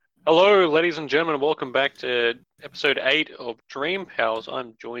Hello, ladies and gentlemen. Welcome back to episode 8 of Dream Pals.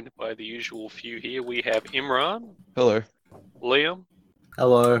 I'm joined by the usual few here. We have Imran, Hello. Liam,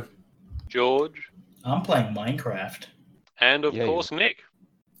 Hello. George, I'm playing Minecraft. and of Yeah, course Nick.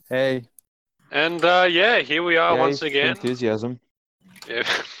 Hey. And here we are Yay once for again. enthusiasm. Yeah.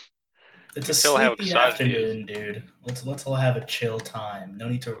 It's a Tell how sleepy excited he is. afternoon, dude. Let's all have a chill time. No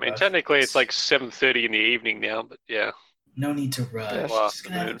need to I mean, rush. technically it's like 7:30 in the evening now, but yeah. No need to rush. Yeah. Just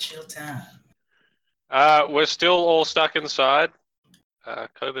gonna have a Afternoon. chill time. We're still all stuck inside.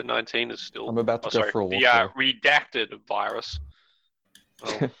 COVID-19 is still. I'm about to go sorry, for a walk. the though. redacted virus.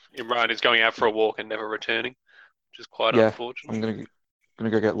 Well, Imran is going out for a walk and never returning, which is quite Yeah, unfortunate. I'm gonna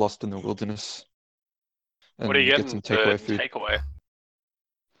go get lost in the wilderness. And What are you get getting some for takeaway food. takeaway?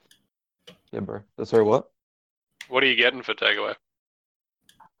 Yeah, bro. Sorry, what? What are you getting for takeaway?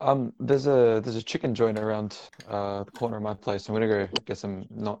 There's a chicken joint around the corner of my place. I'm gonna go get some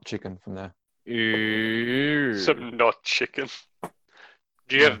not chicken from there. Some not chicken.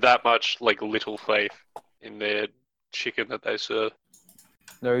 Do you Yeah. have that much little faith in their chicken that they serve?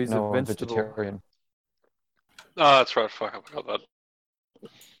 No, he's No, a I'm vegetable. vegetarian. Oh, that's right. Fuck, I forgot that.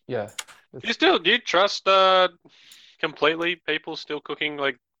 Yeah. Do you trust completely people still cooking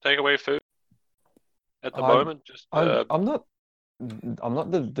takeaway food at the I'm- moment? Just I'm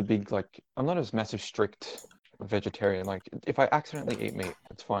not the big I'm not as massive strict vegetarian. Like if I accidentally eat meat,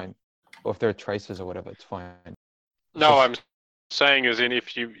 it's fine. Or if there are traces or whatever, it's fine. no, I'm saying as in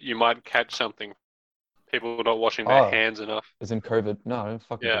if you might catch something, people not washing their Oh. hands enough. As in COVID. No, I don't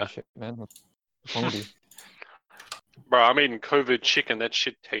fucking give Yeah. a shit, man. What's wrong with you? Bro, I'm eating COVID chicken. That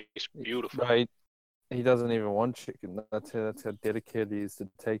shit tastes beautiful. Right. He doesn't even want chicken. That's how dedicated he is to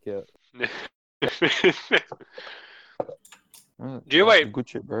take it. Do you wait? Good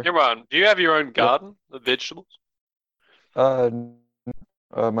shit, bro. Imran, do you have your own garden of vegetables?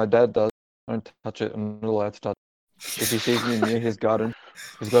 My dad does. I don't touch it. I'm not allowed to touch it. If he sees me near his garden,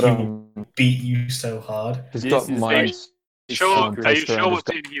 he's got Beat you so hard. he's Yes, got he's mines. Are you based sure around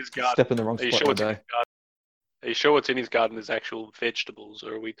what's his in his garden? Step in the wrong Are you spot, sure you'll what's in die. his garden? Are you sure what's in his garden is actual vegetables,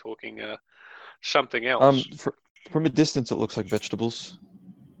 or are we talking something else? From a distance, it looks like vegetables.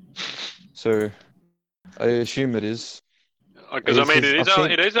 So, I assume it is. Because I mean, I've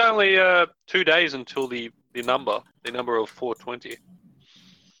seen- it is only 2 days until the number of 420.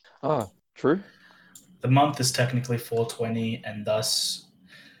 Ah, true. The month is technically 420, and thus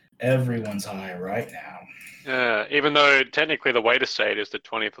everyone's high right now. Even though technically the way to say it is the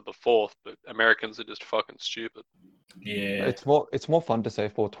 20th of the 4th, but Americans are just fucking stupid. Yeah. It's more fun to say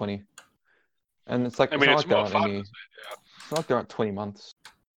 420, and it's like I mean, it's not more like there fun. aren't it's not like there aren't 20 months.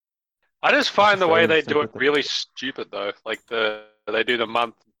 I just find the way fairly they do it simple thing. really stupid, though. Like they do the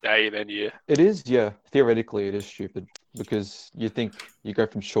month, day, then year. It is, yeah. Theoretically, it is stupid because you think you go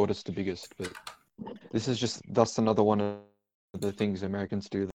from shortest to biggest, but this is just another one of the things Americans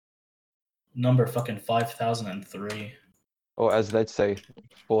do. Number fucking 5003. Or as they'd say,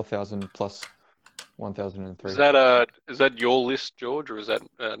 4,000 plus 1,003. Is that your list, George, or is that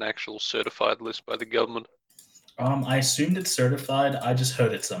an actual certified list by the government? I assumed it's certified. I just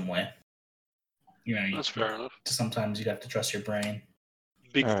heard it somewhere. You know, That's fair enough. sometimes you'd have to trust your brain.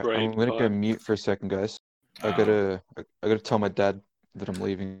 Big All right, brain. I'm gonna go mute for a second, guys. I gotta tell my dad that I'm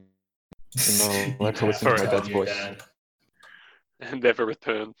leaving. No, I like to listen to my Tell dad's your voice. dad. And never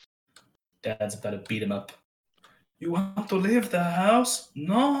return. Dad's about to beat him up. You want to leave the house?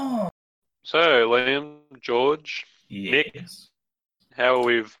 No. So, Liam, George, Nick, Yes. how have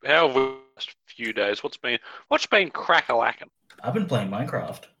we the last few days? What's been crack-a-lacking? I've been playing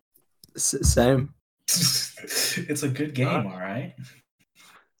Minecraft. Same. It's a good game, all right.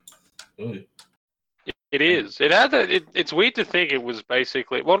 Ooh. It is. It's weird to think it was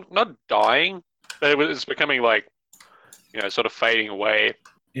basically not dying, but it's becoming sort of fading away.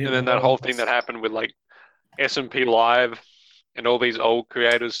 And then that whole thing that happened with S&P Live and all these old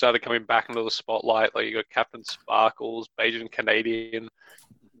creators started coming back into the spotlight. Like you got Captain Sparkles, Bajan Canadian,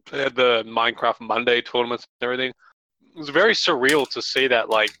 they had the Minecraft Monday tournaments and everything. It was very surreal to see that.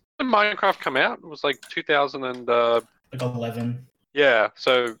 Like, when Minecraft come out? It was 2000 and 11. yeah.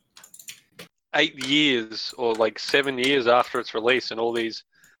 So 8 years or 7 years after its release, and all these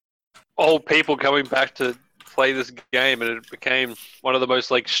old people coming back to play this game, and it became one of the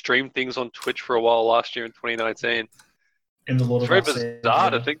most streamed things on Twitch for a while last year in 2019. In the Lord It's very of our bizarre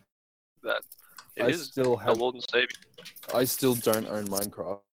Savior. to think that it is still the Lord and Savior. I still don't own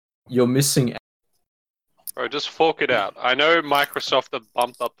Minecraft. You're missing. Bro, just fork it out. I know Microsoft have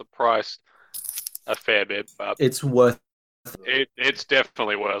bumped up the price a fair bit, but It's worth. it's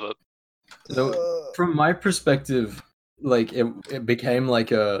definitely worth it. So, from my perspective, like it became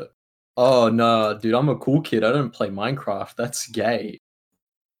like a, oh no, dude, I'm a cool kid. I don't play Minecraft. That's gay.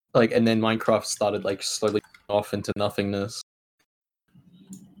 Like, and then Minecraft started like slowly off into nothingness.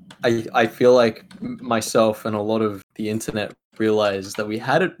 I feel like myself and a lot of the internet realized that we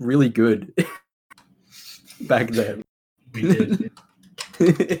had it really good back then. We did.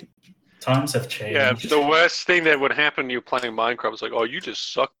 Times have Yeah, changed. the worst thing that would happen to you playing Minecraft is like, oh, you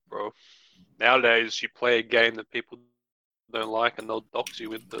just suck, bro. Nowadays, you play a game that people don't like, and they'll dox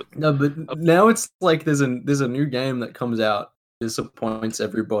you with the. No, but now it's like there's a new game that comes out, disappoints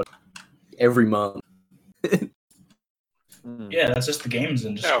everybody every month. Yeah, that's just the games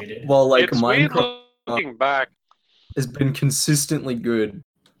industry, dude. Well, like It's weird Minecraft looking back. has been consistently good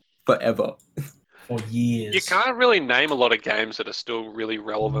forever. For years. You can't really name a lot of games that are still really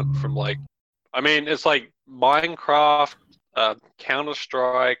relevant from like. I mean, it's like Minecraft,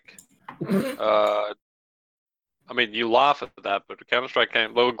 Counter-Strike. I mean, you laugh at that, but Counter-Strike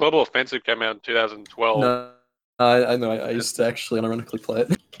came. Well, Global Offensive came out in 2012. No, I know. I used to actually ironically play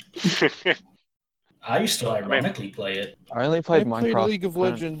it. I used to ironically play it. I only played I played Minecraft. League of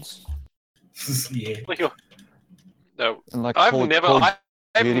Legends. Yeah. No, And like I've Call never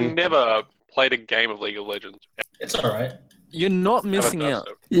Duty. played a game of League of Legends. It's alright. You're not missing Haven't out.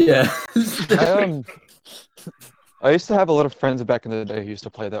 done Yeah. I used to have a lot of friends back in the day who used to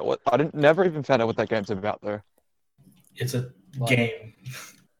play that. Never even found out what that game's about though. It's a game.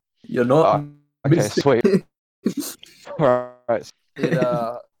 You're not. Okay, missing- sweet. Alright.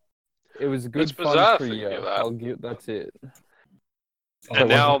 It was good It's fun bizarre for for you. you, that. I'll give that's it. And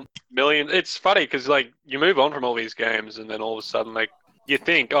now millions. It's funny because like you move on from all these games, and then all of a sudden, like you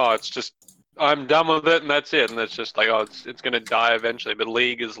think, oh, it's just I'm done with it, and that's it, and it's just like, oh, it's gonna die eventually. But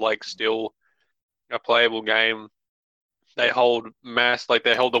League is like still a playable game. They hold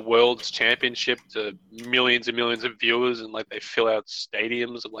they hold the world's championship to millions and millions of viewers, and like they fill out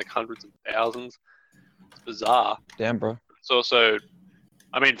stadiums of like hundreds of thousands. It's bizarre. Damn, bro. It's also,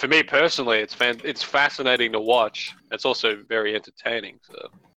 I mean, for me personally, it's fascinating to watch. It's also very entertaining. So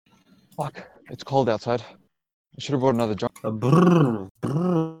Fuck. It's cold outside. I should have brought another jump. how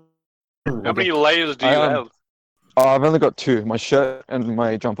many layers do you have? I've only got two, my shirt and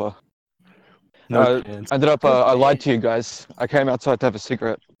my jumper. No chance. I ended up, I lied to you guys. I came outside to have a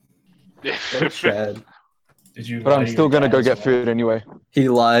cigarette. So sad. Did you? But I'm still gonna go get food anyway. He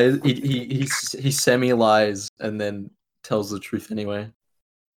lies. He semi lies and then tells the truth anyway.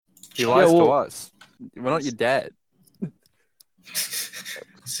 He lies to well- us. We're not your dad.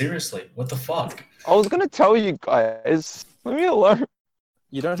 Seriously, what the fuck? I was gonna tell you guys. Leave me alone.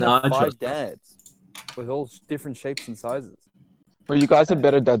 You don't No, have I 5 trust- dads with all different shapes and sizes. Well, you guys are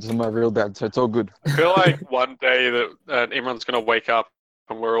better dads than my real dad, so it's all good. I feel like one day that everyone's gonna wake up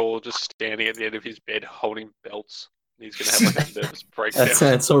and we're all just standing at the end of his bed holding belts. And he's gonna have like a nervous breakdown.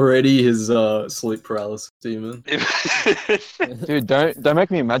 That's already his sleep paralysis demon. Dude, don't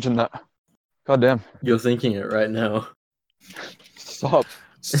make me imagine that. God damn. You're thinking it right now. Stop.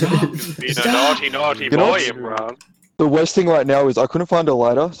 Stop! Being a naughty You know boy, what's- Imran. The worst thing right now is I couldn't find a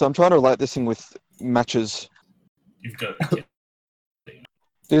lighter, so I'm trying to light this thing with matches. You've got.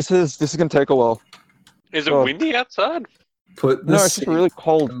 This is gonna take a while. Is it Oh. windy outside? Put No, this it's just really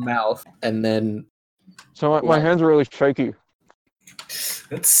cold. mouth and then So my hands are really shaky.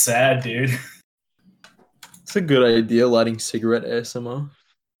 That's sad, dude. it's a good idea lighting cigarette ASMR.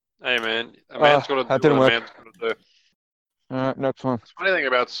 Hey man, a man's gotta that do didn't what a work. man's gotta do. Alright, next one. Funny thing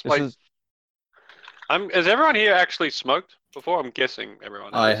about This like, is has everyone here actually smoked before? I'm guessing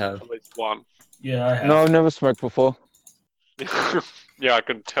everyone. I has, have. at least one. Yeah, I have. no, I've never smoked before. Yeah, I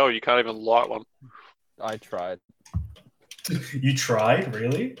can tell you can't even light one. I tried. You tried,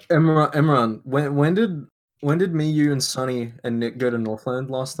 really? Emran, when did me, you, and Sonny and Nick go to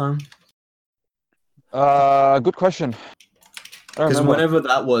Northland last time? Good question. I don't Because remember. whenever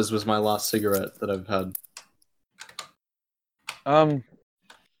that was my last cigarette that I've had.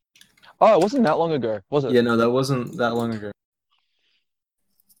 Oh, it wasn't that long ago, was it? Yeah, no, that wasn't that long ago.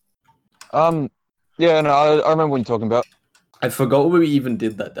 Yeah, no, I remember what you're talking about. I forgot what we even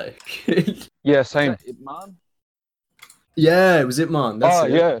did that day. Yeah, same. Ipman? Yeah, it was Itman. That's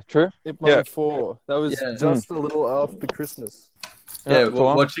it. Yeah, true. Ipman Yeah. 4. That was Yeah. just a little after Christmas. Yeah, go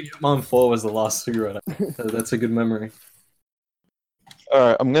on. watching Itman 4 was the last cigarette. So that's a good memory.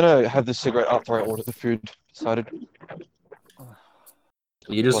 Alright, I'm gonna have this cigarette after I order the food. Decided.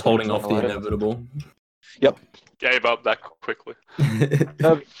 You're just Well, holding off the lighter. inevitable. Gave up that quickly.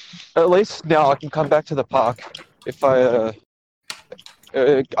 At least now I can come back to the park if I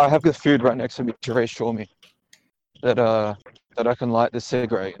have the food right next to me to reassure me that I can light the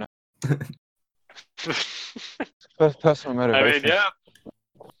cigarette, you know. Personal I motivation. mean, yeah,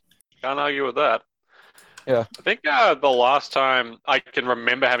 can't argue with that. Yeah. I think the last time I can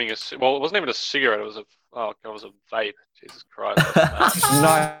remember having well, it wasn't even a cigarette. It was it was a vape. Jesus Christ, that's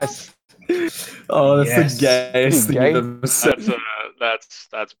bad. Nice. Oh, that's Yes. the gayest thing Gay? you've ever said.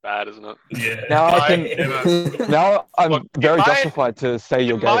 That's bad, isn't it? Yeah. Now I can. Yeah. Now I'm Look, very in my- justified to say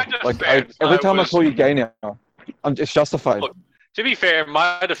you're in my gay. Like defense, every I time I was- call you gay now, it's justified. Look, To be fair, in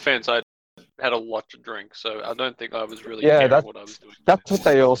my defense, I had a lot to drink, so I don't think I was really Yeah, caring what I was doing. That's what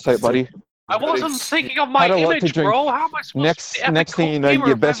they all say, buddy. I wasn't thinking of my Had a lot to image, drink. bro. How am I supposed to Next thing you know,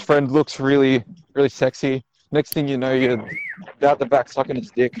 your best friend looks really sexy. Next thing you know, you're out the back sucking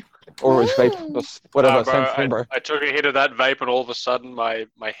his dick or his vape or whatever. Bro, Same thing, bro. I took a hit of that vape, and all of a sudden, my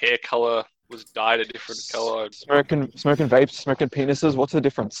hair color was dyed a different color. Smoking vapes, smoking penises. What's the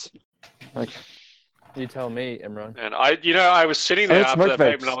difference? Like, You tell me, Imran. And I was sitting there don't after that smoke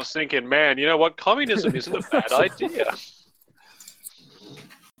vape, vapes. and I was thinking, man, you know what? Communism isn't a bad idea.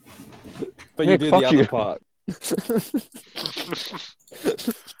 But Nick, you do fuck the other you. part.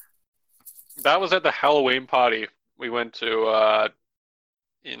 That was at the Halloween party we went to.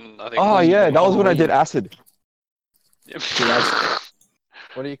 In I think. oh yeah, that was when I did Halloween. acid.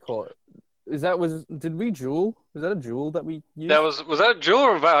 What do you call it? Did we jewel? Was that a jewel that we used? That was that a jewel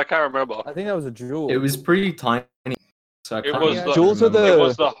or a vape? I can't remember. I think that was a jewel. It was pretty tiny. So I It can't was actually the- Jewels are remember. It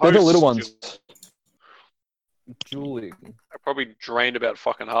was the they're the little host ones. jeweling. I probably drained about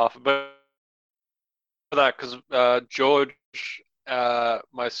fucking half, but for that because George,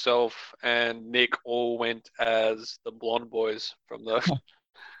 myself, and Nick all went as the blonde boys from the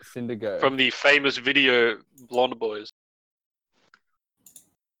Syndigo. from the famous video Blonde Boys.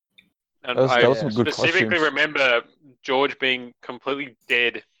 And That I was some good specifically costumes. remember George being completely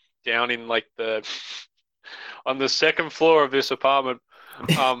dead down in like the on the second floor of this apartment.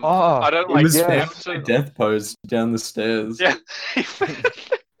 Oh, I don't It like was yeah. my death pose down the stairs. Yeah.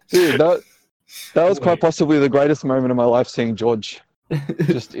 dude, that was quite Wait. possibly the greatest moment of my life, seeing George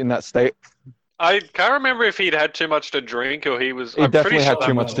just in that state. I can't remember if he'd had too much to drink or he was. He I'm pretty definitely had sure too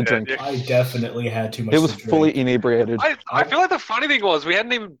that much was to it, drink. yeah. I definitely had too much. He was to drink. fully inebriated. I feel like the funny thing was we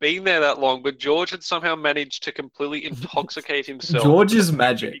hadn't even been there that long, but George had somehow managed to completely intoxicate himself. George is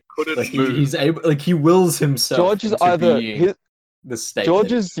magic. He couldn't Like move. he's able, like he wills himself. George is into either being the state.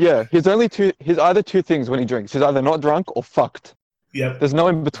 George is he's either two things when he drinks. He's either not drunk or fucked. Yep. There's no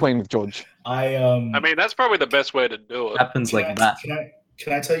in between with George. I mean, that's probably the best way to do it. happens like that.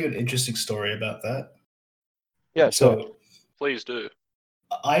 Can I tell you an interesting story about that? Yeah, sure. So Please do.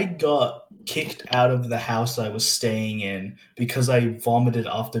 I got kicked out of the house I was staying in because I vomited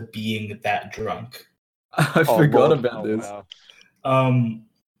after being that drunk. I Oh, forgot Lord. about this. Wow.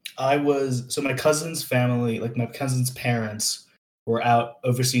 My cousin's family, like my cousin's parents, were out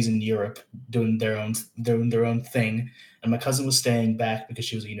overseas in Europe doing their own thing, and my cousin was staying back because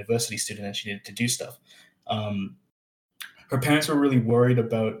she was a university student and she needed to do stuff. Her parents were really worried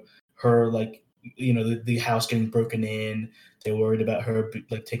about her, like, you know, the house getting broken in. They were worried about her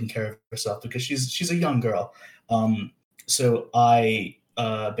like taking care of herself because she's a young girl. So I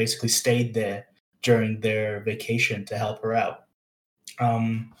basically stayed there during their vacation to help her out.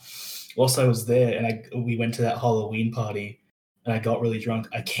 Whilst I was there, and we went to that Halloween party, and I got really drunk.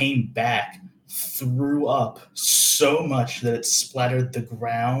 I came back, threw up so much that it splattered the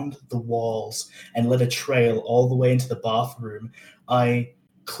ground, the walls, and led a trail all the way into the bathroom. I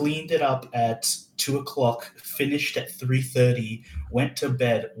cleaned it up at 2 o'clock, finished at 3:30, went to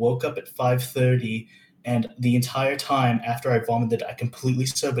bed, woke up at 5:30, and the entire time after I vomited, I completely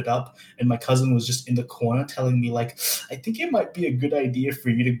sobered up, and my cousin was just in the corner telling me, like, I think it might be a good idea for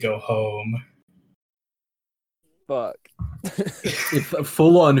you to go home. Fuck. If a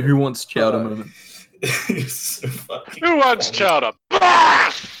full on Who Wants Chowder moment. It's so fucking Who wants funny. chowder?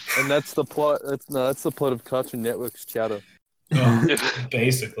 And that's the plot. That's the plot of Cartoon Network's Chowder. Oh,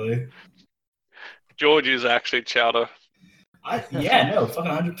 basically. George is actually chowder. Fucking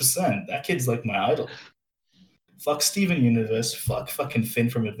 100%. That kid's like my idol. Fuck Steven Universe. Fuck fucking Finn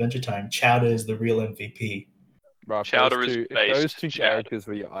from Adventure Time. Chowder is the real MVP. Bro, if Chowder those is two, if based those two Chowder. characters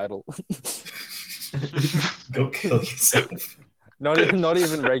were your idol. Go kill yourself. not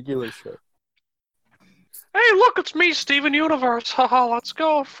even regular shit. Hey, look, it's me, Steven Universe. Haha, let's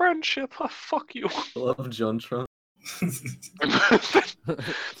go. Friendship. Oh, fuck you. I love John Trump.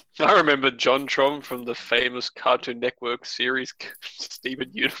 I remember John Trom from the famous Cartoon Network series Steven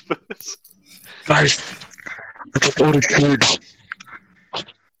Universe. Guys, it's all the kids.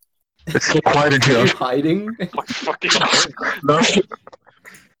 It's so quiet in Are you here. hiding? Like, fucking... No,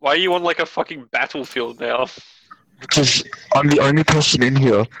 Why are you on like a fucking battlefield now? because I'm the only person in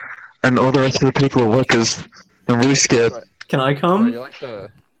here and all the rest of the people are workers. I'm really scared. Right. Can I Bro, come? you're like the.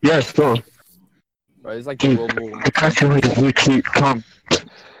 Yeah, sure. Bro, he's like the Dude, World War. the casting lead is really cute. Come.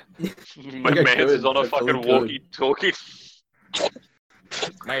 My Okay, man's is good. on a That's fucking really good. walkie-talkie.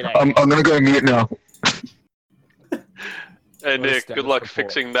 Mayday. I'm gonna go mute now. Hey What a Nick, good status luck report.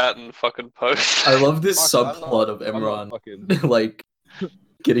 fixing that in fucking post. I love this Fuck, I'm subplot not- of I'm not Imran, fucking- like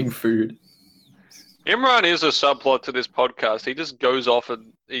getting food. Imran is a subplot to this podcast. He just goes off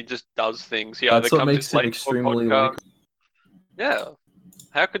and he just does things. He either That's what comes makes in him late for a extremely podcast. like. Yeah.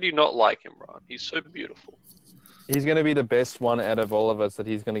 How could you not like Imran? He's so beautiful. He's gonna be the best one out of all of us that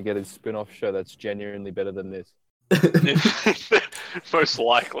he's gonna get his spin-off show that's genuinely better than this. Most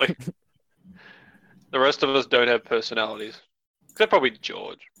likely. The rest of us don't have personalities. Except probably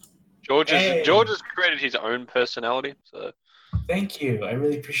George. George has created his own personality. So Thank you. I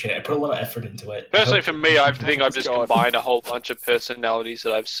really appreciate it. I put a lot of effort into it. personally, for me, I think I've just God. combined a whole bunch of personalities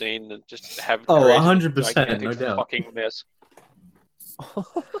that I've seen and just have Oh, created a 100%, gigantic no doubt. fucking mess.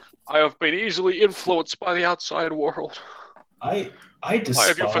 I have been easily influenced by the outside world. I Why have you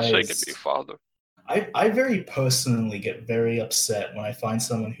forsaken despise. me, Father? I very personally get very upset when I find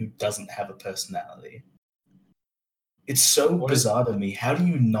someone who doesn't have a personality. It's so bizarre to me. How do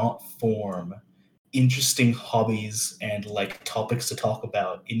you not form interesting hobbies and like topics to talk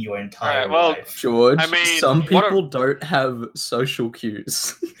about in your entire Alright, well, life? George, I mean, some what people don't have social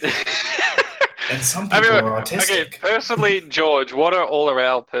cues. And some I people mean, are okay, autistic. personally, George, what are all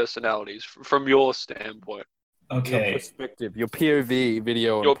around personalities from your standpoint? Your Okay. perspective, your POV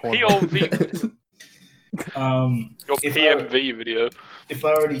video. on Your Pornhub. POV, your If PMV video. if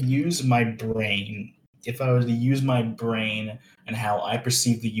I were to use my brain, and how I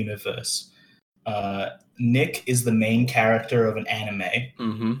perceive the universe, Nick is the main character of an anime,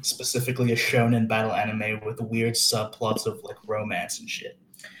 Mm-hmm. specifically a shonen battle anime with weird subplots of like romance and shit.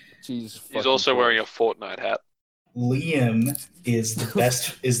 Jeez, He's also wearing a Fortnite hat. Liam is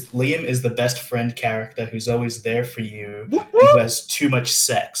the best friend character who's always there for you and who has too much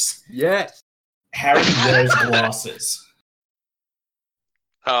sex. Yes. Harry wears glasses.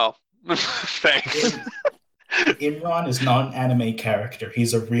 Oh, thanks. Imran is not an anime character.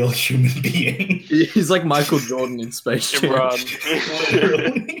 He's a real human being. He's like Michael Jordan in Space Jam. Imran.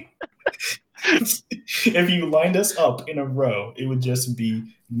 Literally. If you lined us up in a row, it would just be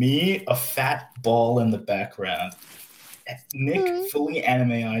me, a fat ball in the background, Nick fully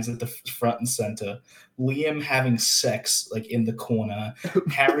anime eyes at the front and center, Liam having sex like in the corner,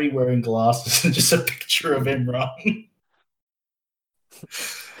 Harry wearing glasses, and just a picture of Imran.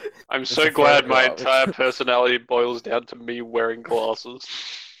 I'm It's so a glad my photograph. entire personality boils down to me wearing glasses.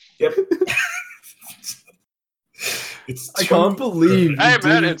 Yep. It's I can't believe you Hey, man,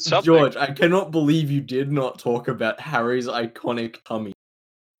 didn't- it's something. George, I cannot believe you did not talk about Harry's iconic tummy.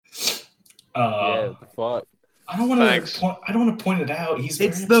 Yeah, the fuck. I don't want Thanks. to. I don't want to point it out. He's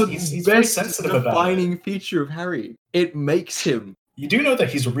It's very, the he's very best sensitive about it. defining feature of Harry. It makes him. You do know that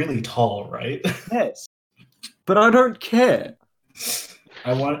he's really tall, right? Yes. But I don't care.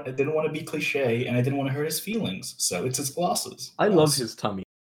 I didn't want to be cliche, and I didn't want to hurt his feelings, so it's his glasses. I love his tummy.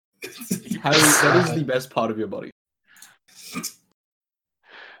 Harry, that is the best part of your body.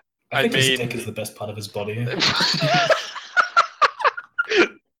 I think his mean- dick is the best part of his body.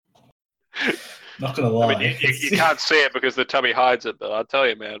 Not gonna lie, I mean, you can't see it because the tummy hides it, but I'll tell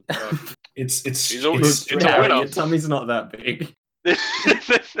you, man. it's He's always- it's it's a Harry, winner. your tummy's not that big.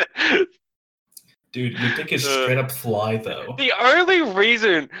 dude. Your dick is Uh, straight up fly though. The only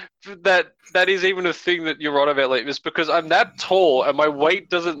reason that is even a thing that you're on about, like, is because I'm that tall and my weight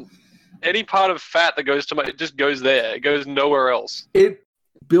doesn't. Any part of fat that goes to it just goes there. It goes nowhere else. It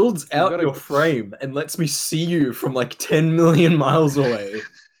builds out gotta- your frame and lets me see you from like 10 million miles away.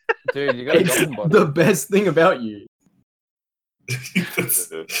 Dude, you got a It's golden body. the best thing about you.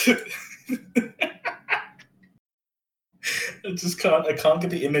 That's- I can't get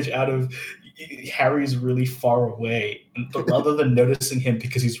the image out of Harry's really far away, but rather than noticing him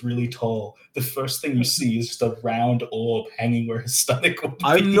because he's really tall, the first thing you see is just a round orb hanging where his stomach would be.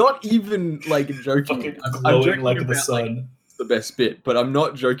 I'm not even like joking. fucking I'm glowing joking like the about, like, sun. the best bit, but I'm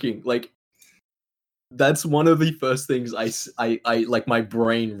not joking. Like, that's one of the first things I like my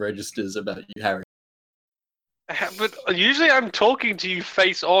brain registers about you, Harry. But usually I'm talking to you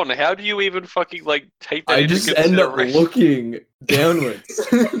face on. How do you even fucking like take that I into just end up consideration? looking downwards.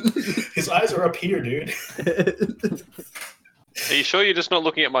 His eyes are up here, dude. Are you sure you're just not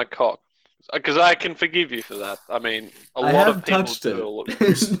looking at my cock? Because I can forgive you for that. I mean, a I lot have of people touched do.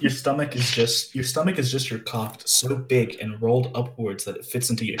 it. Your stomach is just your cock so big and rolled upwards that it fits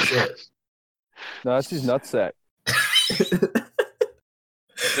into your shirt. No, that's his nutsack.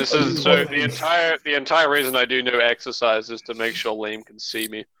 This is so the entire reason I do no exercise is to make sure Liam can see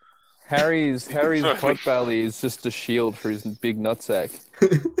me. Harry's pot belly is just a shield for his big nutsack.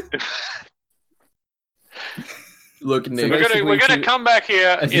 Look, Nick, We're gonna come back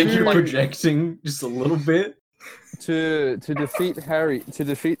here. I think you're projecting just a little bit. To defeat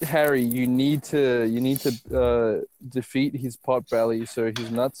Harry, you need to defeat his pot belly, so his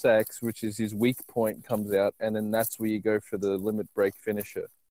nutsacks, which is his weak point, comes out, and then that's where you go for the limit break finisher.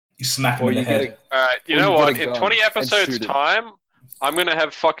 You smack him in the head. Alright, you know what? In 20 episodes time, I'm gonna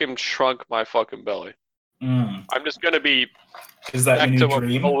have fucking shrunk my fucking belly. I'm just gonna be back to a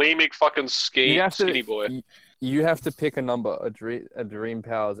bulimic fucking skinny boy. You have to pick a number, a Dream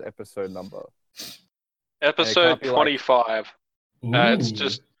Powers episode number. Episode 25.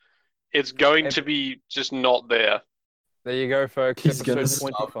 It's going to be just not there. There you go, folks. Episode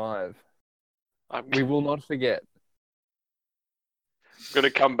 25. We will not forget. I'm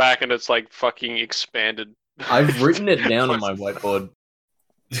gonna come back and it's like fucking expanded. I've written it down on my whiteboard.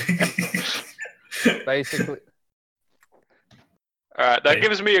 Basically. Alright, that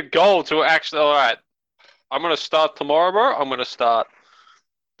gives me a goal to actually. Alright, I'm gonna start tomorrow, bro. I'm gonna start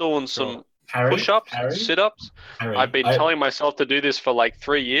doing some push-ups, sit-ups. I've been telling myself to do this for like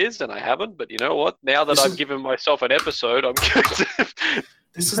 3 years, and I haven't. But you know what? Now that I've given myself an episode, I'm going to.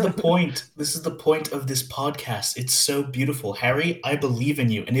 This is the point. This is the point of this podcast. It's so beautiful, Harry. I believe in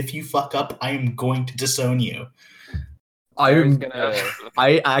you, and if you fuck up, I am going to disown you.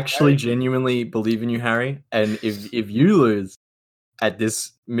 I actually genuinely believe in you, Harry. And if you lose at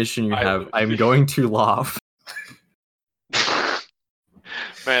this mission you have, I'm going to laugh.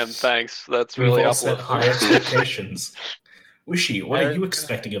 Man, thanks. That's really set high expectations. Wishy, what are you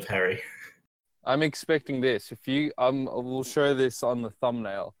expecting of Harry? I'm expecting this. If you, we'll show this on the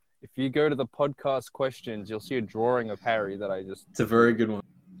thumbnail. If you go to the podcast questions, you'll see a drawing of Harry that I just. It's a very good one.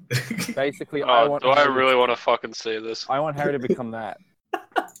 Basically, I really want to fucking see this? I want Harry to become that.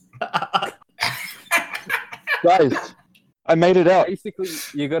 Guys, I made it out. Basically,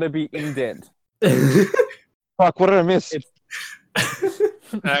 you got to be indent. Fuck! What did I miss?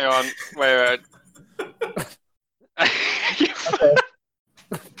 Hang on, wait.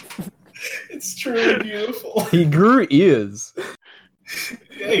 It's truly beautiful. He grew ears.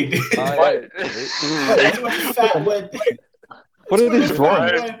 Hey, dude. What are these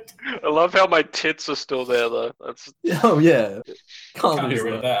drawings? I love how my tits are still there, though. That's. Oh yeah. Can't get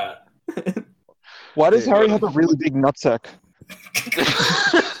rid of that. Why does Harry have a really big nutsack?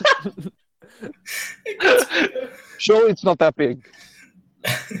 Surely it's not that big.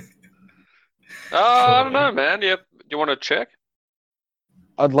 I don't know, man. Yep. You want to check?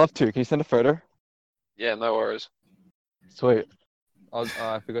 I'd love to. Can you send a photo? Yeah, no worries. Sweet.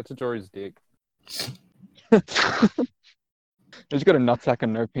 I forgot to draw his dick. He's got a nutsack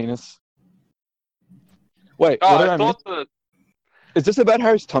and no penis. Wait, I thought that. Is this about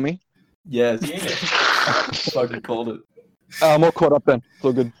Harry's tummy? Yes. Yeah. Fucking called it. I'm all caught up then. It's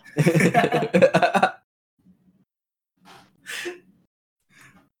all good.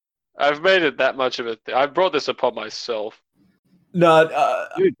 I've made it that much of a thing. I brought this upon myself. No,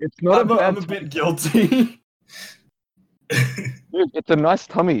 dude, it's not. I'm a bit guilty. Dude, it's a nice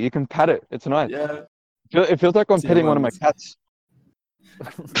tummy. You can pat it. It's nice. Yeah. It feels like I'm petting one of my cats.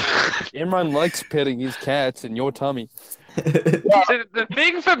 Imran likes petting his cats in your tummy. The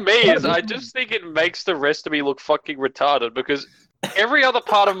thing for me is I just think it makes the rest of me look fucking retarded because every other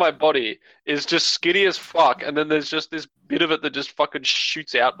part of my body is just skinny as fuck, and then there's just this bit of it that just fucking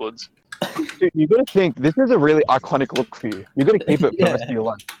shoots outwards. Dude, you gotta think, this is a really iconic look for you. You gotta keep it for the rest of your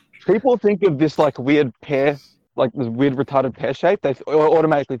life. People think of this like weird pear, like this weird retarded pear shape, they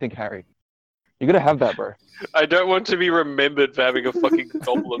automatically think Harry. You gotta have that, bro. I don't want to be remembered for having a fucking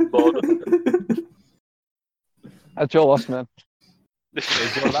goblin bod. That's your loss, man.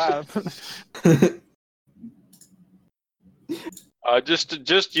 There's your laugh.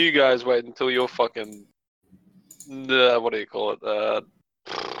 Just you guys wait until you're fucking. What do you call it?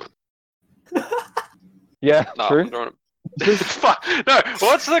 Yeah, true. Fuck no!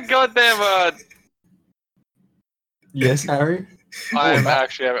 What's the goddamn? Yes, Harry.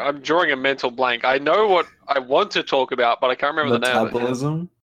 I'm drawing a mental blank. I know what I want to talk about, but I can't remember the name. Metabolism.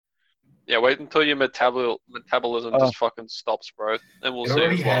 Yeah, wait until your metabolism just fucking stops, bro. Then we'll see. It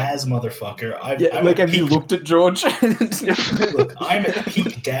already has, motherfucker. Have you looked at George? Look, I'm at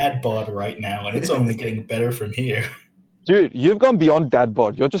peak dad bod right now, and it's only getting better from here. Dude, you've gone beyond dad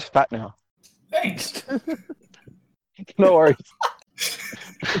bod. You're just fat now. Thanks. No worries.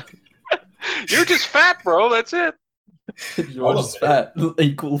 You're just fat, bro. That's it. George is fat.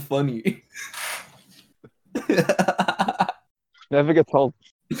 Equal funny. Never gets old.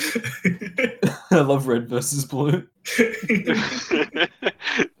 I love red versus blue.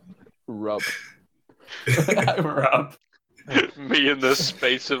 Rub. Rub. Me in the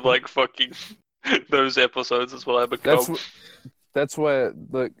space of like fucking those episodes is what I become. That's where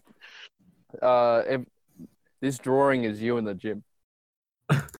look. This drawing is you in the gym.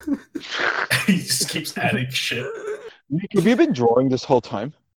 He just keeps adding shit. Nick, have you been drawing this whole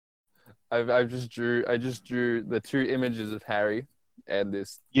time? I just drew the two images of Harry and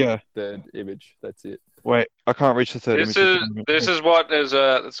this Yeah. third image. That's it. Wait, I can't reach the third This image. is what is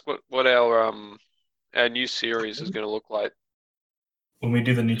that's what our new series is going to look like. When we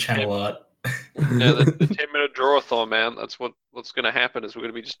do the new channel art. Yeah, the 10-minute draw-a-thon, man. That's what's going to happen is we're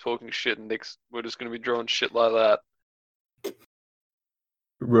going to be just talking shit and we're just going to be drawing shit like that.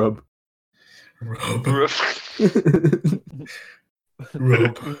 Rub. Rub.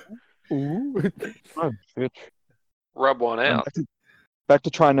 Ooh. Oh, bitch. Rub one out. Back to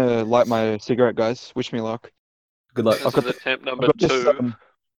trying to light my cigarette, guys. Wish me luck. Good luck. This is attempt number I've got this, 2.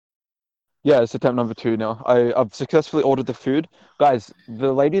 yeah, it's attempt number 2 now. I've successfully ordered the food. Guys,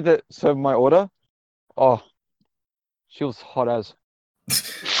 the lady that served my order, oh, she was hot as.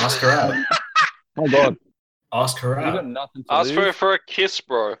 Ask her out. My God. Ask her You got out. nothing to Ask lose. her for a kiss,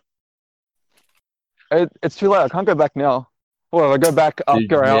 bro. It's too late. I can't go back now. Well, if I go back, ask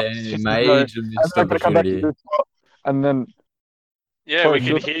her out. Yeah, she's my gonna go, age of I'm missed not gonna come back to opportunity. this spot, and then Yeah, Oh, we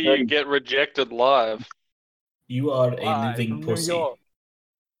you're can hear you saying- get rejected live. You are a Live living from New pussy. York.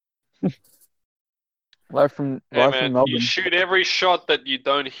 live from Hey, live man, from Melbourne. you shoot every shot that you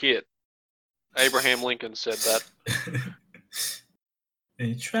don't hit. Abraham Lincoln said that.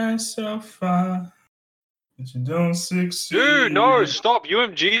 You try so far, but you don't succeed. Dude, no, stop.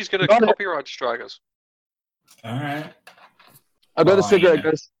 UMG's going to Got it. copyright strike us. All right. I got a Fine. cigarette,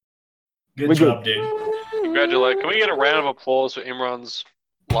 guys. Good We're job, dude. Congratulations. Can we get a round of applause for Imran's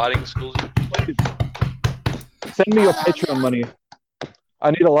lighting skills? Send me your Patreon money.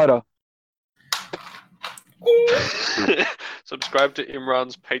 I need a lighter. Subscribe to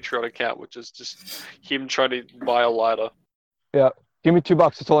Imran's Patreon account, which is just him trying to buy a lighter. Give me $2.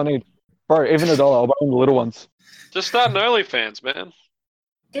 That's all I need. Bro, even $1. I'll buy them the little ones. Just start an OnlyFans, man.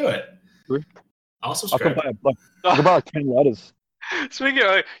 Do it. Really? I'll I can subscribe. I can buy like 10 lighters. Speaking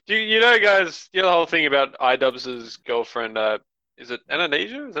of, you know, guys, you know the whole thing about iDubbbz's girlfriend. Is it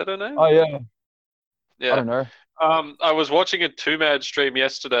Anastasia? Is that her name? Oh yeah. Yeah. I don't know. I was watching a 2Mad stream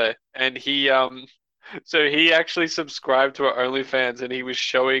yesterday, and he so he actually subscribed to her OnlyFans, and he was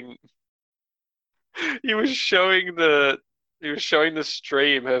showing the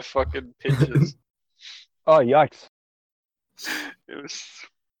stream her fucking pictures. Oh yikes. It was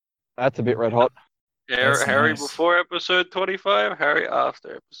That's a bit red hot. That's Harry nice. before episode 25, Harry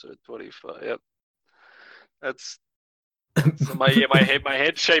after episode 25. Yep. That's so my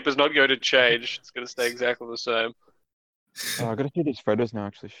head shape is not going to change. It's going to stay exactly the same. Oh, I gotta see these photos now.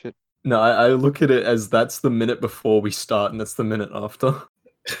 Actually, shit. No, I look at it as that's the minute before we start, and that's the minute after.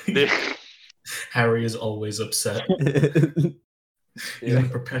 Harry is always upset. He's in a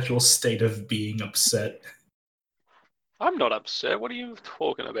perpetual state of being upset. I'm not upset. What are you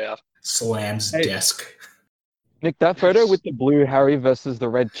talking about? Slams Hey. desk. Nick, that photo with the blue Harry versus the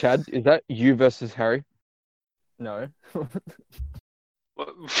red Chad, is that you versus Harry? No. What-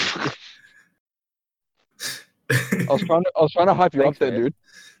 I was trying to hype you Thanks, up there, man. dude.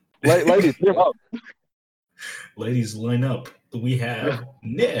 Ladies, hit him up. Ladies, line up. We have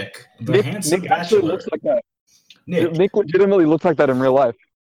Nick, the handsome Nick actually bachelor. looks like that. Nick, Nick legitimately looks like that in real life.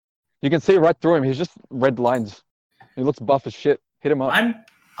 You can see right through him. He's just red lines. He looks buff as shit. Hit him up.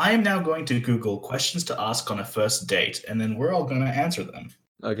 I am now going to Google questions to ask on a first date, and then we're all going to answer them.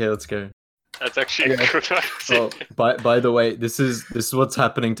 Okay, let's go. That's actually Okay. good. Oh, by the way, this is what's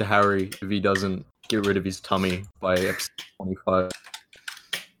happening to Harry if he doesn't get rid of his tummy by episode 25.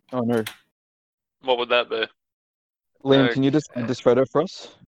 Oh no. What would that be? Liam, can you just add this photo for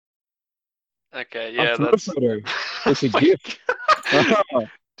us? Okay, yeah, not a that's. photo. It's a Oh my gift. God.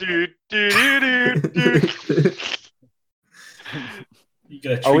 Dude. You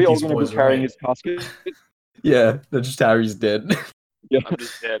gotta Are we treat all these going to boys be carrying right. his casket? Yeah, that's just Harry's dead. Yeah. I'm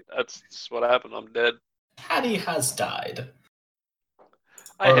just dead. That's what happened. I'm dead. Hattie has died.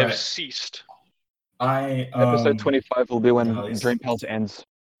 I have Alright. ceased. I Episode 25 will be when no, these- Dream Pals ends.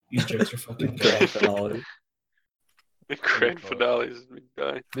 These jokes are fucking Grand good. finale. The grand finale is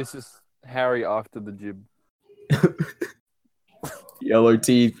midday. This is Harry after the gym. Yellow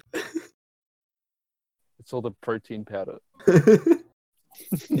teeth. It's all the protein powder.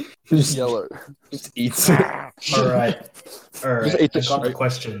 just, Yellow. just eats it. All right. All right, Just eat the I got the shit.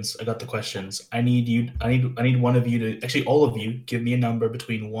 questions. I need one of you to actually all of you give me a number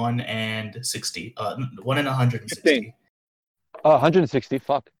between 1 and 60. 1 and 160. Oh, 160.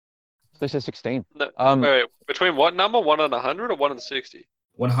 Fuck. They said 16. No, wait, between what number? 1 and 100 or 1 and 60?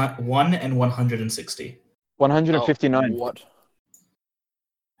 1 and 160. 159. What?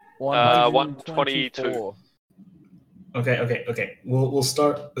 122. Okay. We'll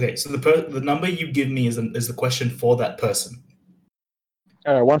start. Okay, so the number you give me is the question for that person.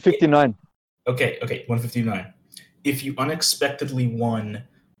 159. Okay, 159. If you unexpectedly won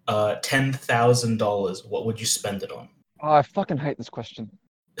 $10,000, what would you spend it on? Oh, I fucking hate this question.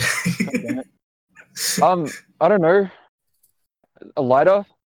 I don't know. A lighter?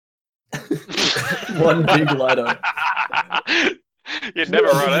 One big lighter. You'd never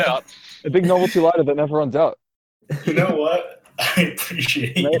run out. A big novelty lighter that never runs out. You know what? I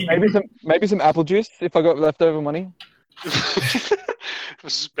appreciate you. Maybe some apple juice if I got leftover money.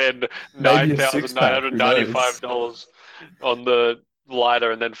 Spend Maybe a six-pack, who $9,995 on the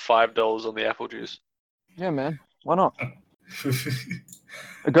lighter and then $5 on the apple juice. Yeah, man. Why not?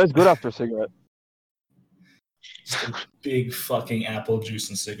 It goes good after a cigarette. Big fucking apple juice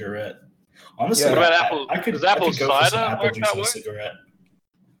and cigarette. Honestly, What about apple? I could Does apple go for some cider apple work juice that and a way? cigarette.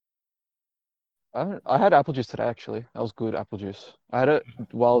 I had apple juice today, actually. That was good apple juice. I had it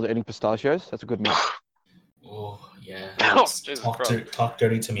while I was eating pistachios. That's a good meal. Oh yeah. Oh, Jesus Talk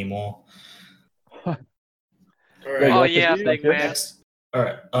dirty to me more. All Yeah, right. Oh like yeah, the- big man. Next. All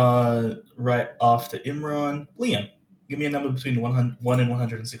right. Right after Imran, Liam, give me a number between 1 and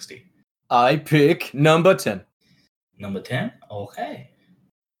 160. I pick number 10. Number 10. Okay.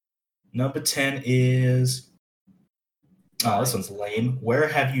 Number 10 is. Oh, this one's lame. Where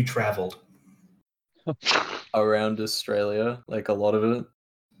have you traveled? Around Australia, like a lot of it.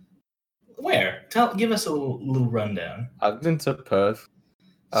 Where? Give us a little rundown. I've been to Perth.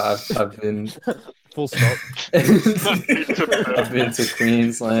 I've been Full stop. I've been to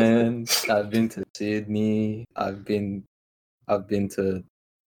Queensland. I've been to Sydney. I've been to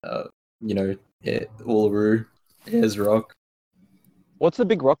Uluru, Ayers Rock. What's the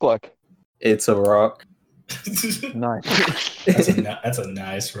big rock like? It's a rock. Nice. That's a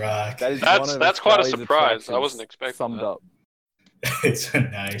nice rock. That is That's one of quite a Australia's surprise. I attractions wasn't expecting summed that. up. It's a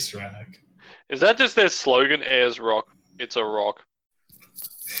nice rock. Is that just their slogan? Ayers Rock. It's a rock.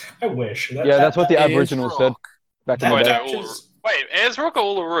 I wish. Yeah, that's what the Ayers Aboriginals said Rock. back in That the Wait, day. no, Wait, Ayers Rock or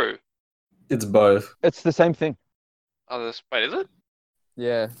Uluru? It's both. It's the same thing. Oh, wait, is it?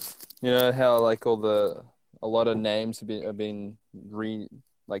 Yeah, you know how like a lot of names have been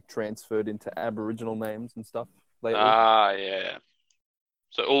transferred into Aboriginal names and stuff lately. Ah, yeah.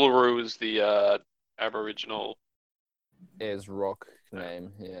 So Uluru is the Aboriginal. Ayers Rock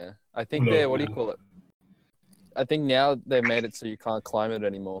name, yeah. I think what do you call it? I think now they've made it so you can't climb it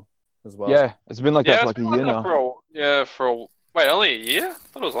anymore as well. Yeah, it's been like that for like it's a been year that now. wait, only a year? I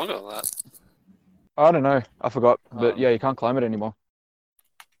thought it was longer than that. I don't know. I forgot. But Oh. yeah, you can't climb it anymore.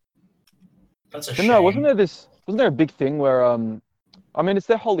 That's a But shame. no, wasn't there a big thing where I mean it's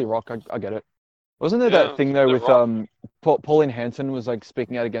their holy rock, I get it. Wasn't there Yeah, that thing though the with rock. Pauline Hanson was like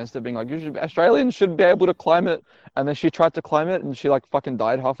speaking out against it, being like Australians should be able to climb it, and then she tried to climb it and she like fucking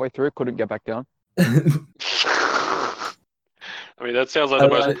died halfway through, couldn't get back down. I mean, that sounds like the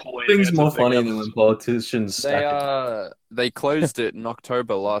most Pauline Things Hanson more thing funny ever. than when politicians stack it. They closed it in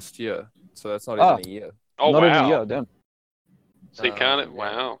October last year, so that's not Ah. even a year. Oh, Not wow. even a year, damn. So you can't. Yeah.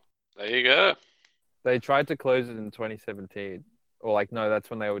 Wow. There you go. They tried to close it in 2017, or like no, that's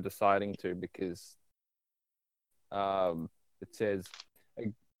when they were deciding to because it says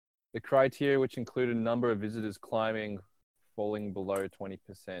the criteria which included a number of visitors climbing falling below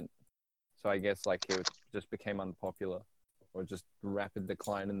 20%. So I guess like it just became unpopular, or just rapid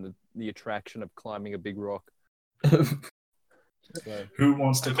decline in the attraction of climbing a big rock. So, Who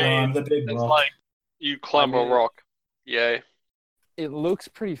wants to climb the big It's rock? like you climb I mean- a rock. Yay. it looks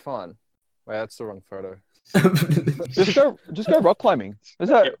pretty fun. Wait, that's the wrong photo. Just go rock climbing.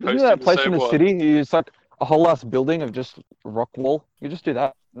 Isn't Keep that posting place the in same the one. city? It's like a whole ass building of just rock wall. You just do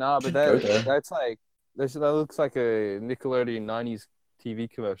that. No, but Go there. that's like that looks like a Nickelodeon 90s TV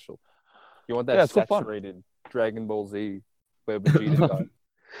commercial. You want that Yeah, it's still fun. saturated Dragon Ball Z where Vegeta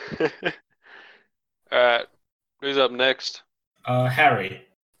died. Alright. Who's up next? Harry,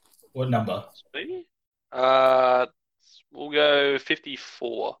 what number? Me? We'll go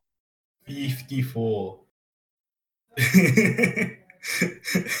 54. 54.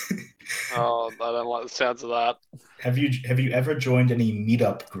 Oh, I don't like the sounds of that. Have you ever joined any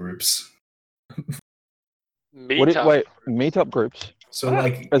meetup groups? Meetup. Wait, meetup groups. So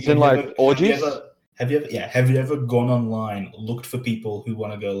like, As in, have like, you ever- orgies? Have you ever gone online, looked for people who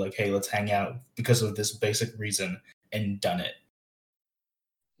want to go like, hey, let's hang out because of this basic reason, and done it?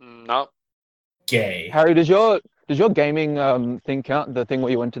 No. Gay. Harry, does your gaming thing count? The thing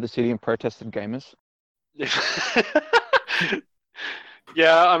where you went to the city and protested gamers?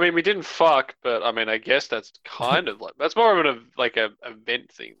 Yeah, I mean, we didn't fuck, but I mean, I guess that's kind of like that's more of an like a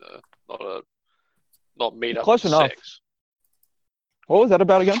event thing though, not meet up Close for enough. sex. What was that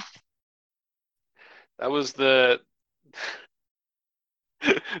about again? That was the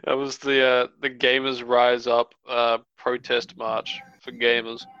the Gamers Rise Up protest march for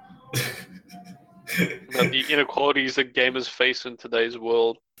gamers about the inequalities that gamers face in today's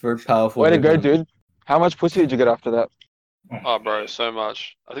world. Very powerful. Way to go, movement. dude. How much pussy did you get after that? Oh, bro, so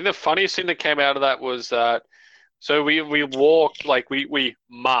much. I think the funniest thing that came out of that was that. So we walked, like we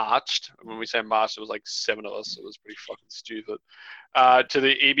marched. When we say marched, it was like 7 of us. It was pretty fucking stupid. To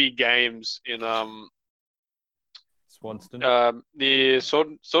the EB Games in Swanston. near sort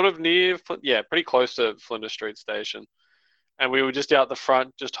of near, yeah, pretty close to Flinders Street Station. And we were just out the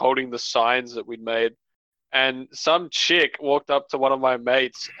front, just holding the signs that we'd made. And some chick walked up to one of my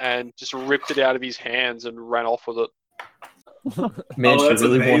mates and just ripped it out of his hands and ran off with it. Man, Oh, she that's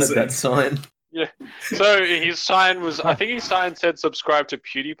really amazing. wanted that sign. Yeah. So his sign was, I think his sign said subscribe to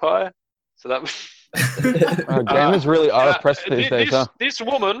PewDiePie. So that was. Gamers really are oppressed these days, huh? This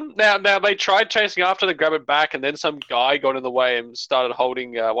woman, now they tried chasing after to grab it back, and then some guy got in the way and started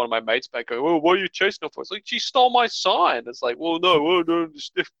holding one of my mates back. Going, well, what are you chasing her for? It's like, she stole my sign. It's like, well, no.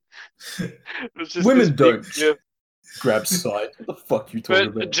 It's just Women don't yeah. grab side. What the fuck you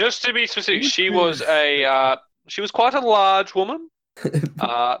talking But about? just to be specific, she was quite a large woman.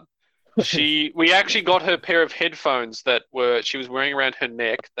 We actually got her a pair of headphones that she was wearing around her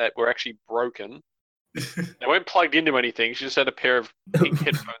neck that were actually broken. They weren't plugged into anything. She just had a pair of pink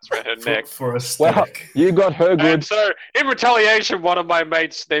headphones around her neck. For a Well, stick. you got her And good. so, in retaliation, one of my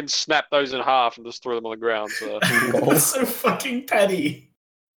mates then snapped those in half and just threw them on the ground. So. That's so fucking petty.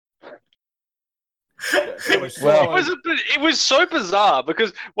 It was so bizarre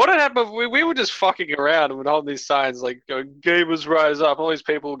because what had happened, we were just fucking around and we'd hold these signs like going, Gamers Rise Up, all these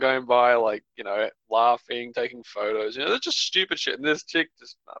people going by like, laughing, taking photos, they're just stupid shit, and this chick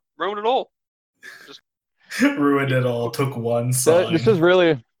just ruined it all. Just ruined it all, took one sign. This is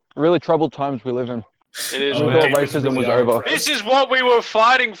really, really troubled times we live in. It is. We Man. thought racism was over. This is what we were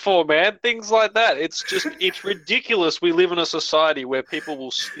fighting for, man. Things like that. It's ridiculous. We live in a society where people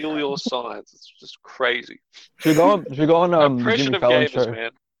will steal your signs. It's just crazy. Should we go on Oppression Jimmy of Fallon's gamers, show?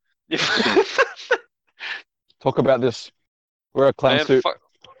 man. Talk about this. Wear a clown suit.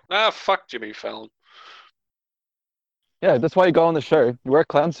 Fuck Jimmy Fallon. Yeah, that's why you go on the show. You wear a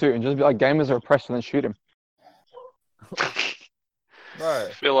clown suit and just be like, gamers are oppressed, and then shoot him. Bro.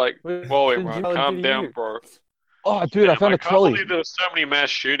 I feel like, whoa, everyone, Fallon calm did to down, you? bro. Oh, dude, I found a can't trolley. believe there were so many mass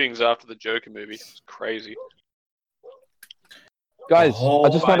shootings after the Joker movie. It's crazy. Guys, I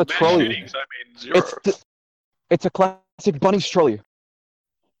just found a By mass trolley. shootings, I mean zero. It's a classic Bunny's trolley.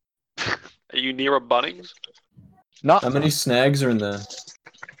 Are you near a Bunnings? No, How many snags are in there?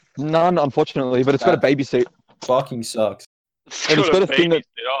 none, unfortunately, but it's got a baby seat. Fucking sucks. And it's got a thing baby that-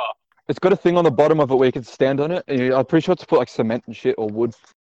 seat. Oh, It's got a thing on the bottom of it where you can stand on it. And I'm pretty sure it's put like cement and shit or wood.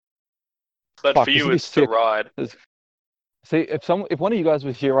 but Fuck, for this you, would be it's the sick. ride. See, if one of you guys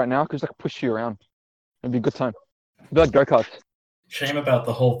was here right now, I could just like push you around. It'd be a good time. It'd be like go-karts. Shame about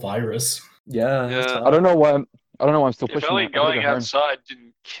the whole virus. Yeah. Yeah. I don't know why I'm still If pushing only it. I gotta going go home. outside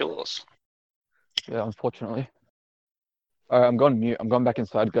didn't kill us. Yeah, unfortunately. Alright, I'm going mute. I'm going back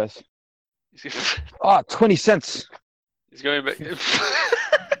inside, guys. He's Ah, 20 cents. going back.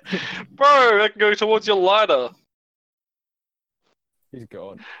 Bro, that can go towards your lighter. He's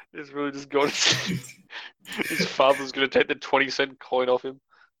gone. He's really just going. His father's going to take the 20-cent coin off him.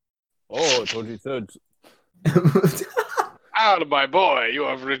 Oh, I told you so. Out of my boy, you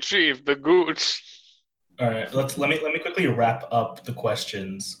have retrieved the goods. All right, let me quickly wrap up the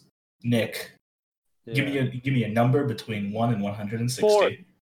questions. Nick, give me a number between 1 and 160.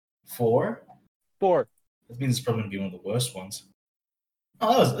 4? 4. That means it's probably gonna be one of the worst ones.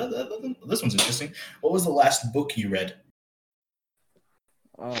 Oh, this one's interesting. What was the last book you read?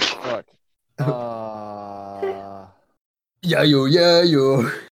 Oh, fuck. Yeah, yo.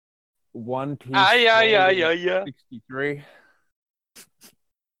 One Piece. Yeah. 63.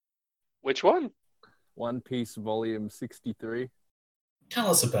 Which one? One Piece Volume 63. Tell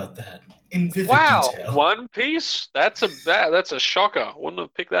us about that in vivid Wow, detail. One Piece? That's a shocker. Wouldn't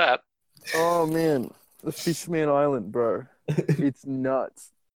have picked that. Oh, man. The Fishman Island, bro. It's nuts.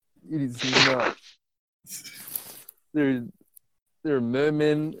 It is nuts. Dude, There are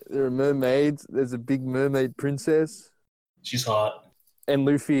mermen. There are mermaids. There's a big mermaid princess. She's hot. And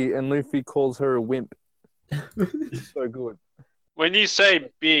Luffy calls her a wimp. So good. When you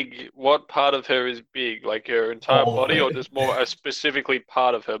say big, what part of her is big? Like her entire All of body, or it. just more a specifically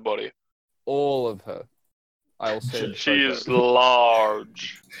part of her body? All of her. I'll send She photos. is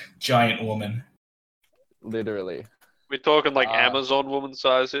large. Giant woman. Literally. We're talking like Amazon woman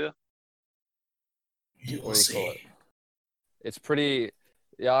size here. You will What do you see. call it? It's pretty.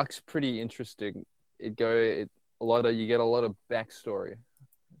 The arc's pretty interesting. You get a lot of backstory.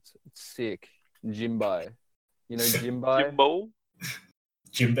 It's sick. Jimbai. You know Jimbai? Jimbo?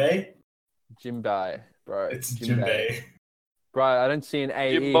 Jimbei? Jimbai, bro. It's Jimbei. Bro, I don't see an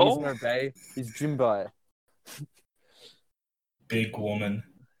AE. Jimbo? He's no Bay. He's Jimbai. Big woman.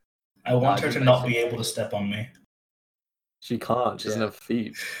 I want her to Jimbei's not so be able to cool. step on me. She can't. She doesn't Yeah. have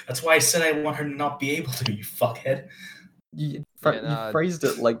feet. That's why I said I want her to not be able to, you fuckhead. You nah. phrased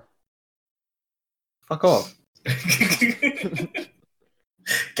it like, fuck off.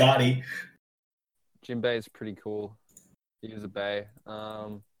 Gotti. Jinbei is pretty cool. He is a Bay.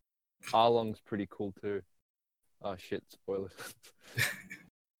 Arlong's pretty cool too. Oh shit, spoilers.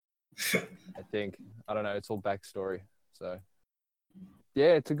 I think. I don't know, it's all backstory. So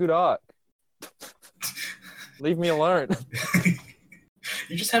yeah, it's a good arc. Leave me alone.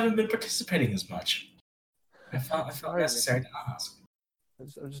 You just haven't been participating as much. I felt Sorry, necessary to ask.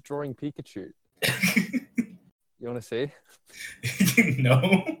 I'm just drawing Pikachu. You wanna see?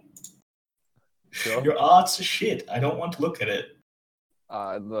 No. Sure. Your art's shit. I don't want to look at it.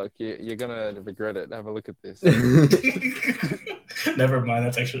 Look, you're gonna regret it. Have a look at this. Never mind,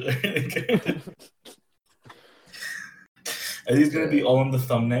 that's actually really good. Are these going to be all in the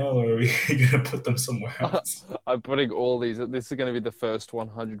thumbnail, or are we going to put them somewhere else? I'm putting all these. This is going to be the first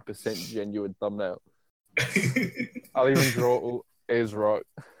 100% genuine thumbnail. I'll even draw Ezra.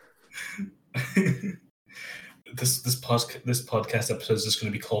 This podcast episode is just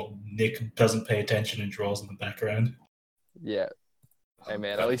going to be called "Nick Doesn't Pay Attention and Draws in the Background." Yeah. Hey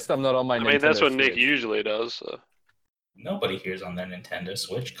man, at least I'm not on my. I mean, Nintendo that's what Nick Switch. usually does. So. Nobody hears on their Nintendo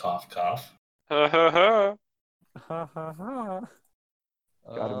Switch. Cough, cough. Ha ha ha. Ha ha ha.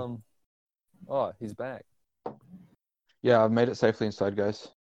 Got him. Oh, he's back. Yeah, I've made it safely inside, guys.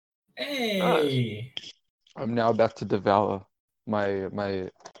 Hey. I'm now about to devour my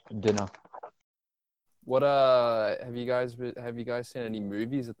dinner. What have you guys seen any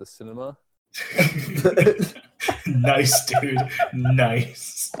movies at the cinema? Nice, dude.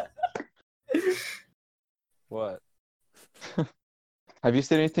 Nice. What? Have you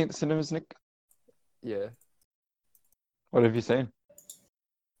seen anything at the cinemas, Nick? Yeah. What have you seen?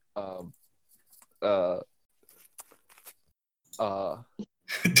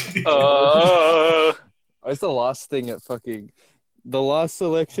 It's the last thing at the last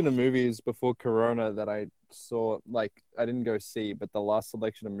selection of movies before Corona that I saw. Like, I didn't go see, but the last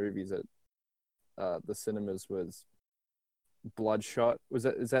selection of movies at the cinemas was Bloodshot. Is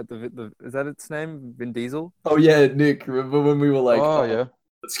that its name? Vin Diesel? Oh yeah, Nick. Remember when we were like, oh yeah.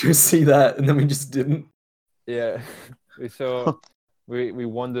 let's go see that, and then we just didn't. Yeah, we saw. we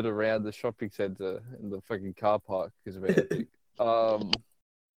wandered around the shopping center in the fucking car park because we're epic.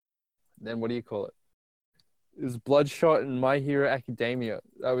 Then what do you call it? It was Bloodshot and My Hero Academia.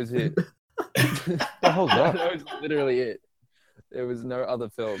 That was it. The hell's that? That was literally it. There was no other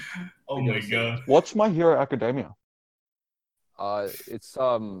film. Oh my god. What's My Hero Academia? It's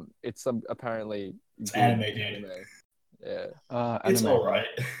apparently It's good anime, dude. Yeah, It's Anime. alright.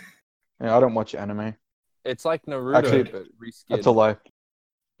 Yeah, I don't watch anime. it's like Naruto Actually, but reskinned. That's a lie.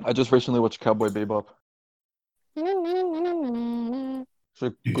 I just recently watched Cowboy Bebop. It's a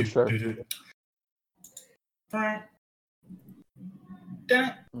good show.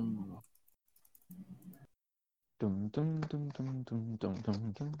 Dum, dum, dum, dum, dum, dum,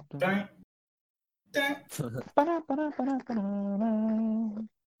 dum, dum, dum. Ba-da, ba-da, ba-da, ba-da,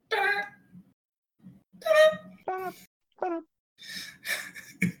 ba-da.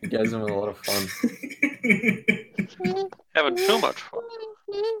 You guys are having a lot of fun. Having too much fun.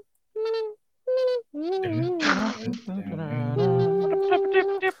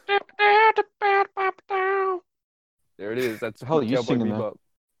 There it is. That's Hell, you Cowboy singing that?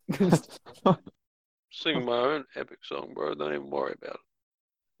 Bebop. Sing my own epic song, bro. Don't even worry about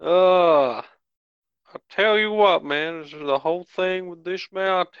it. I'll tell you what, man. This is the whole thing with this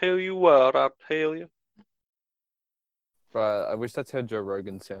man. I'll tell you what. I'll tell you. But I wish that's how Joe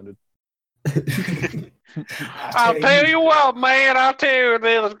Rogan sounded. I'll tell you what, man. I'll tell you,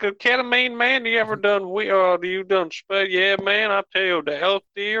 there's good ketamine, man. You ever done yeah, man. I'll tell you, the elk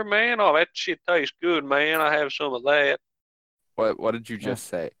deer, man. Oh, that shit tastes good, man. I have some of that. What did you just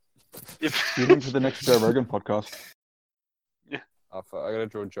say? Tune in for the next Joe Rogan podcast. I gotta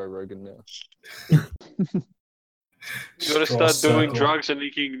draw Joe Rogan now. You gotta Straw start doing circle. drugs and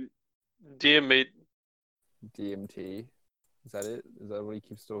eating deer meat. DMT. Is that it? Is that what he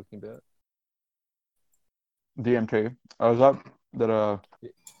keeps talking about? DMT. Oh, is that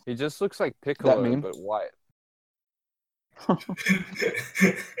He just looks like Piccolo, meme? but white. That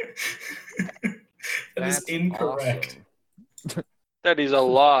is That's incorrect. awesome. That is a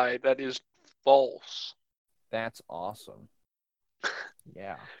lie. That is false. That's awesome.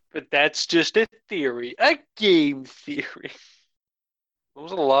 Yeah. But that's just a theory. A game theory. When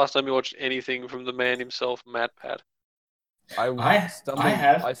was the last time you watched anything from the man himself, Matt Pat? I watched his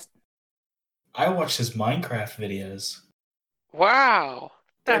Minecraft videos. Wow.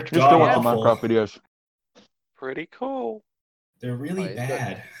 They're That's Just go watch the awful. Minecraft videos. pretty cool. They're really Oh,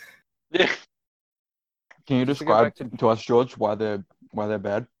 bad. Yeah. Can you Just to go describe back to us, George, why they're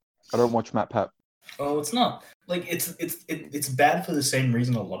bad? I don't watch Matt Pat. Oh, it's not like it's bad for the same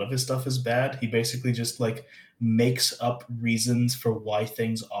reason a lot of his stuff is bad. He basically just like makes up reasons for why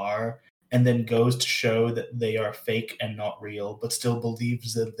things are, and then goes to show that they are fake and not real, but still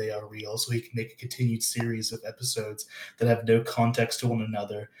believes that they are real, so he can make a continued series of episodes that have no context to one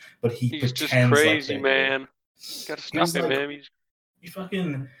another. But he He's just pretends crazy, like they do. man. Gotta He was stop him, like- man.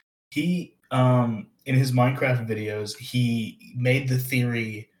 He in his Minecraft videos he made the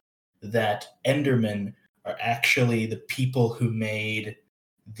theory that Endermen are actually the people who made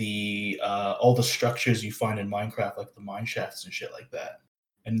the all the structures you find in Minecraft, like the mine shafts and shit like that.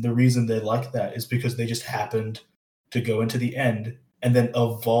 And the reason they like that is because they just happened to go into the end and then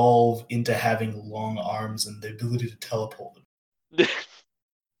evolve into having long arms and the ability to teleport.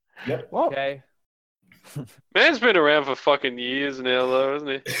 Yep. Well, Okay. Man's been around for fucking years now, though, isn't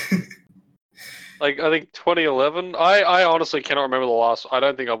he? Like, I think 2011. I honestly cannot remember the last. I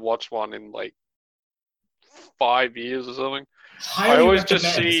don't think I've watched one in like 5 years or something. Highly always just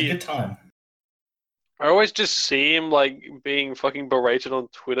recommend. It's see- a good time. I always just see him like being fucking berated on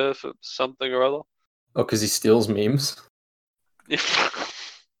Twitter for something or other. Oh, because he steals memes. It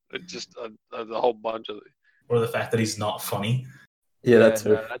just a whole bunch of it. Or the fact that he's not funny. Yeah, that's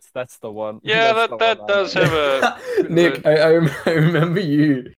no, that's the one. Yeah, That's the that one I does know. have a Nick, I remember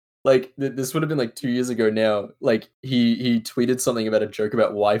you. Like this would have been like 2 years ago now. Like he tweeted something about a joke about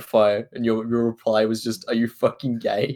Wi-Fi, and your reply was just, "Are you fucking gay?"